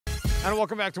And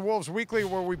welcome back to Wolves Weekly,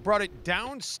 where we brought it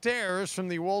downstairs from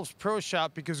the Wolves Pro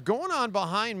Shop, because going on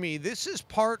behind me, this is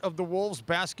part of the Wolves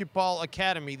Basketball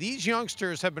Academy. These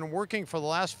youngsters have been working for the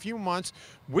last few months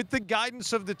with the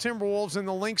guidance of the Timberwolves and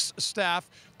the Lynx staff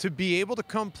to be able to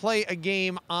come play a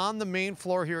game on the main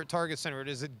floor here at Target Center. It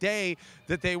is a day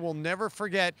that they will never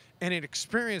forget, and an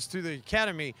experience through the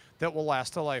academy that will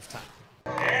last a lifetime.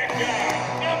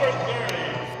 And number 30,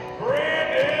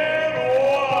 Brandon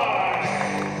White.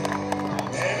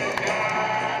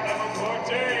 And number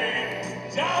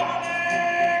 14,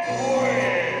 Dominic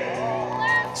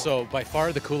Wynn. So by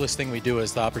far the coolest thing we do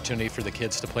is the opportunity for the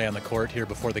kids to play on the court here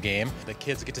before the game. The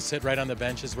kids get to sit right on the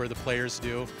benches where the players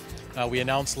do. We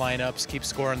announce lineups, keep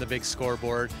score on the big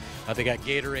scoreboard. They got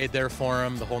Gatorade there for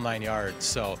them, the whole 9 yards.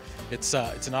 So it's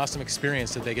an awesome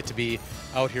experience that they get to be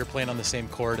out here playing on the same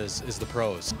court as the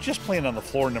pros. Just playing on the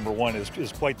floor, number one,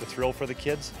 is quite the thrill for the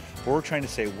kids. But we're trying to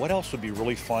say, what else would be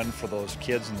really fun for those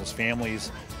kids and those families,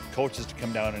 coaches to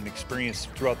come down and experience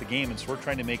throughout the game. And so we're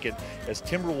trying to make it as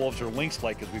Timberwolves or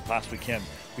Lynx-like as we possibly can.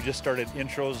 We just started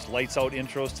intros, lights out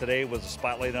intros today with a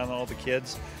spotlight on all the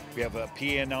kids. We have a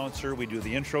PA announcer, we do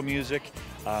the intro music.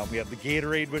 We have the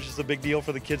Gatorade, which is a big deal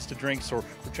for the kids to drink. So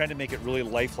we're trying to make it really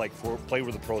lifelike for play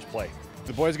where the pros play.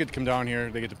 The boys get to come down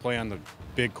here, they get to play on the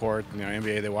big court,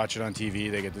 NBA, they watch it on TV,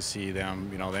 they get to see them,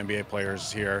 the NBA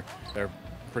players here. They're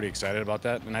pretty excited about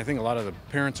that, and I think a lot of the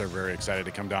parents are very excited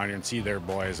to come down here and see their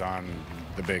boys on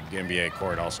the big NBA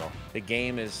court also. The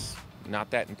game is not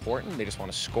that important. They just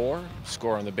want to score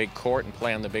on the big court and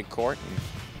play on the big court, and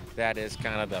that is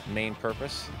kind of the main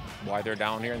purpose why they're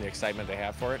down here and the excitement they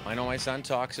have for it. I know my son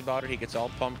talks about it. He gets all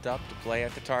pumped up to play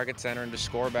at the Target Center and to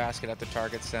score a basket at the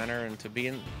Target Center and to be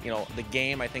in, the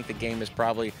game. I think the game is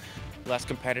probably less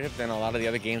competitive than a lot of the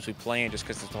other games we play in, just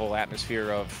because it's the whole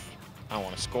atmosphere of I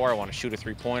want to score, I want to shoot a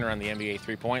three-pointer on the NBA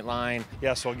three-point line.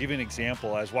 Yeah, so I'll give you an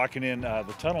example. I was walking in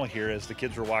the tunnel here as the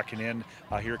kids were walking in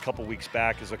here a couple weeks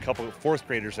back as a couple of fourth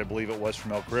graders, I believe it was,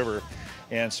 from Elk River.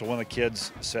 And so one of the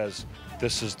kids says,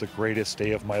 "This is the greatest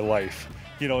day of my life."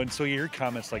 And so you hear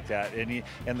comments like that,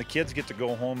 and the kids get to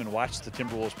go home and watch the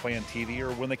Timberwolves play on TV,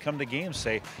 or when they come to games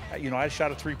say, I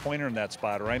shot a three-pointer in that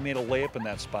spot, or I made a layup in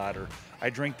that spot, or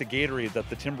I drank the Gatorade that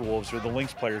the Timberwolves or the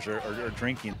Lynx players are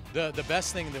drinking. The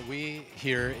best thing that we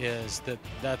hear is that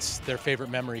that's their favorite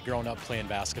memory growing up playing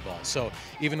basketball. So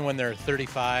even when they're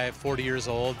 35, 40 years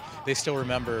old, they still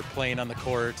remember playing on the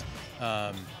court,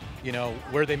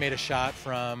 where they made a shot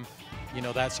from,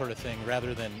 that sort of thing,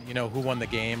 rather than, who won the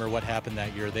game or what happened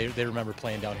that year. They remember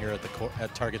playing down here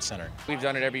at Target Center. We've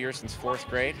done it every year since fourth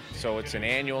grade, so it's an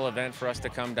annual event for us to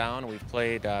come down. We've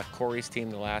played Corey's team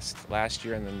the last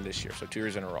year and then this year, so 2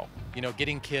 years in a row.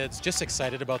 Getting kids just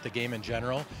excited about the game in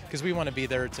general, because we want to be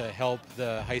there to help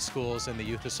the high schools and the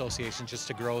youth associations just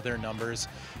to grow their numbers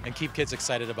and keep kids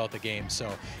excited about the game.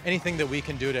 So anything that we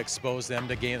can do to expose them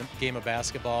to game of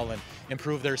basketball and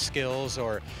improve their skills,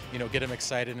 or get them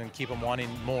excited and keep them wanting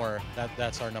more,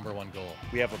 that's our number one goal.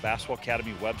 We have a Basketball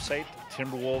Academy website,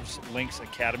 Timberwolves Lynx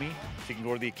Academy. So you can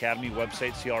go to the Academy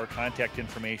website, see all our contact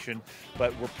information.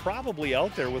 But we're probably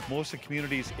out there with most of the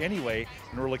communities anyway,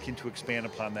 and we're looking to expand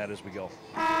upon that as we go.